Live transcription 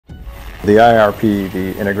The IRP,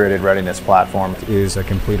 the Integrated Readiness Platform, is a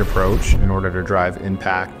complete approach in order to drive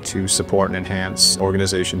impact to support and enhance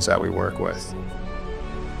organizations that we work with.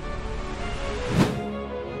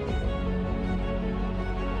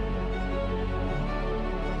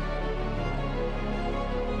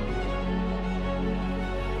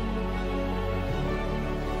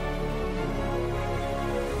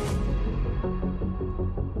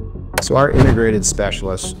 So our integrated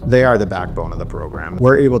specialists, they are the backbone of the program.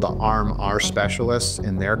 We're able to arm our specialists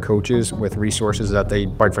and their coaches with resources that they,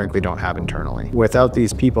 quite frankly, don't have internally. Without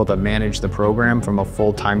these people to manage the program from a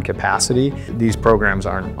full-time capacity, these programs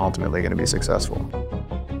aren't ultimately going to be successful.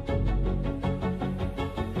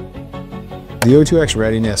 The O2X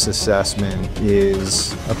Readiness Assessment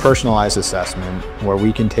is a personalized assessment where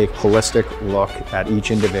we can take a holistic look at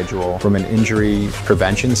each individual from an injury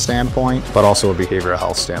prevention standpoint, but also a behavioral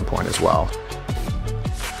health standpoint as well.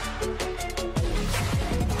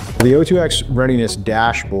 The O2X Readiness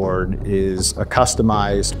Dashboard is a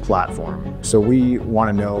customized platform. So we want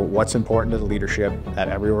to know what's important to the leadership at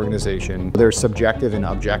every organization. There's subjective and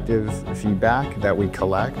objective feedback that we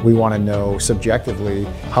collect. We want to know subjectively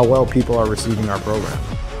how well people are receiving our program.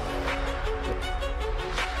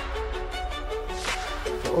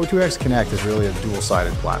 O2X Connect is really a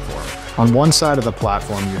dual-sided platform. On one side of the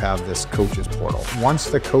platform, you have this coaches portal. Once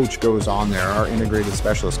the coach goes on there, our integrated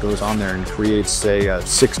specialist goes on there and creates, say, a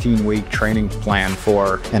 16-week training plan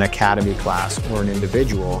for an academy class or an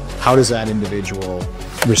individual, how does that individual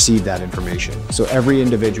receive that information? So every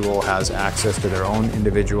individual has access to their own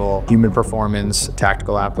individual human performance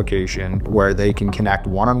tactical application where they can connect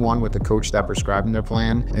one-on-one with the coach that prescribed them their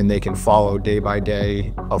plan, and they can follow day by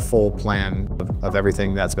day a full plan of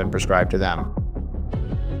everything that's been prescribed to them.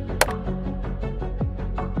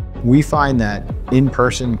 We find that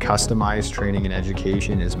in-person customized training and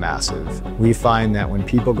education is massive. We find that when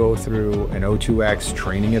people go through an O2X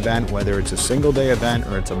training event, whether it's a single-day event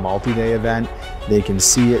or it's a multi-day event, they can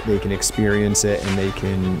see it, they can experience it, and they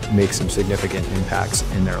can make some significant impacts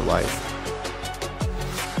in their life.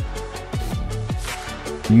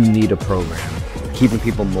 You need a program. Keeping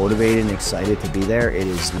people motivated and excited to be there. It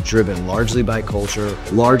is driven largely by culture,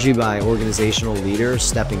 largely by organizational leaders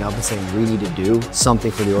stepping up and saying we need to do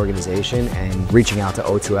something for the organization and reaching out to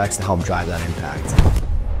O2X to help drive that impact.